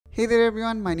Hey there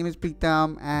everyone, my name is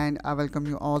Pritam and I welcome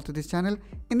you all to this channel.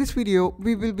 In this video,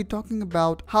 we will be talking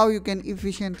about how you can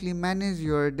efficiently manage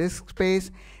your disk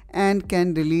space and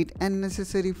can delete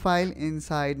unnecessary file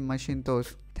inside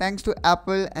Macintosh. Thanks to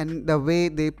Apple and the way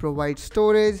they provide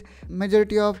storage,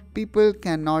 majority of people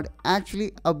cannot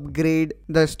actually upgrade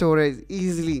the storage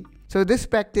easily. So this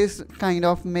practice kind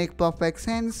of make perfect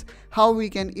sense how we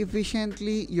can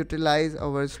efficiently utilize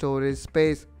our storage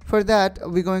space. For that,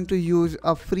 we're going to use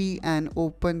a free and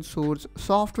open source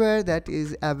software that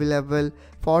is available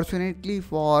fortunately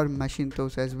for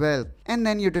Macintosh as well. And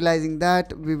then utilizing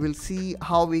that, we will see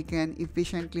how we can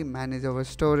efficiently manage our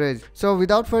storage. So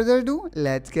without further ado,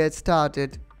 let's get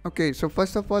started. Okay, so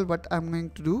first of all, what I'm going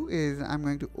to do is I'm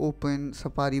going to open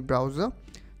Safari browser.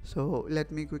 So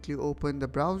let me quickly open the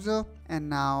browser, and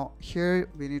now here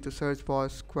we need to search for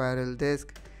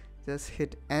SquirrelDisk. Just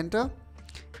hit enter.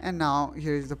 And now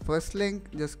here is the first link,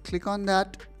 just click on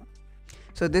that.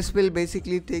 So this will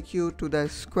basically take you to the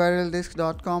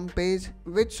SquirrelDisk.com page,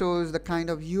 which shows the kind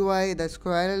of UI that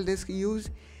SquirrelDisk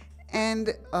use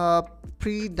and a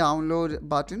pre-download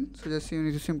button. So just you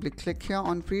need to simply click here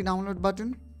on pre-download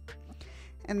button,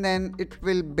 and then it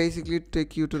will basically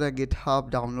take you to the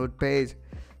GitHub download page.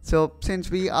 So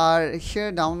since we are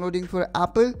here downloading for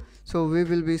Apple, so we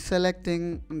will be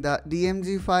selecting the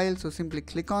DMG file. So simply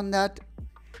click on that,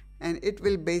 and it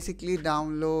will basically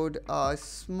download a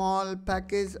small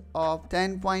package of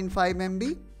 10.5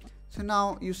 MB. So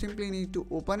now you simply need to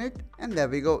open it, and there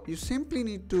we go. You simply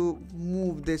need to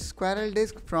move this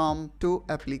SquirrelDisk from to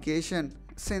application.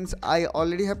 Since I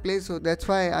already have placed, so that's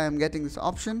why I am getting this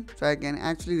option, so I can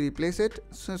actually replace it.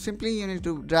 So simply you need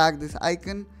to drag this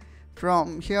icon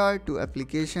from here to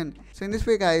application. So in this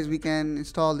way guys, we can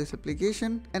install this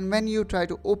application, and when you try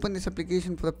to open this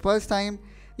application for the first time,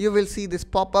 you will see this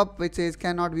pop-up which says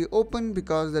cannot be opened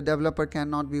because the developer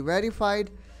cannot be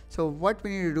verified. So what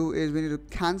we need to do is we need to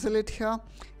cancel it here,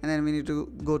 and then we need to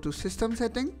go to system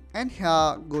setting, and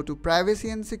here go to privacy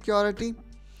and security,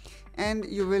 and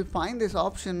you will find this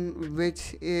option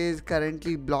which is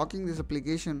currently blocking this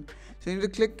application. So you need to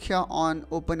click here on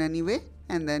open anyway,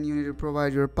 and then you need to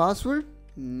provide your password.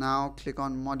 Now click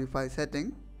on modify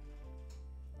setting,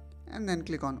 and then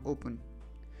click on open.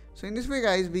 So in this way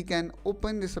guys, we can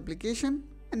open this application.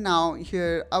 And now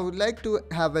here I would like to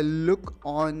have a look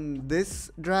on this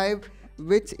drive,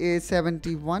 which is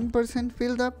 71%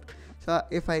 filled up. So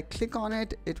if I click on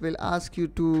it, it will ask you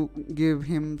to give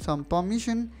him some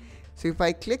permission. So if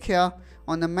I click here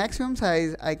on the maximum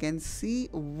size, I can see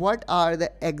what are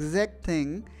the exact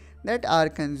thing that are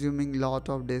consuming lot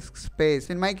of disk space.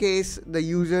 In my case, the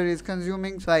user is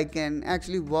consuming, so I can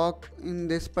actually work in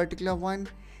this particular one,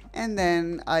 and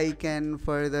then I can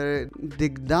further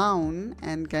dig down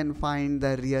and can find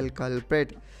the real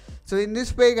culprit. So in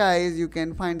this way guys, you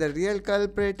can find the real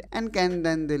culprit and can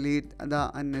then delete the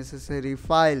unnecessary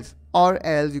files, or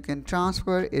else you can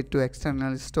transfer it to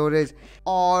external storage,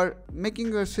 or making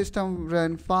your system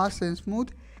run fast and smooth.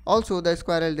 Also, the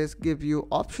SquirrelDisk gives you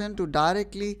option to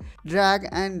directly drag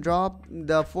and drop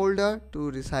the folder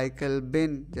to recycle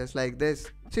bin, just like this.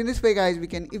 So in this way guys, we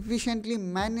can efficiently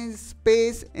manage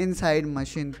space inside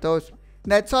Macintosh.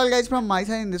 That's all guys from my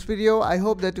side in this video. I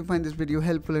hope that you find this video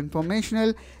helpful and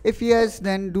informational. If yes,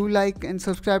 then do like and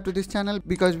subscribe to this channel,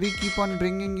 because we keep on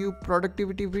bringing you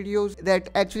productivity videos that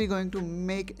actually going to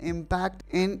make impact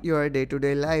in your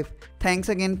day-to-day life. Thanks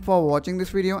again for watching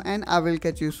this video, and I will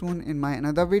catch you soon in my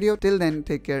another video. Till then,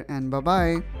 take care and bye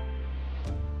bye.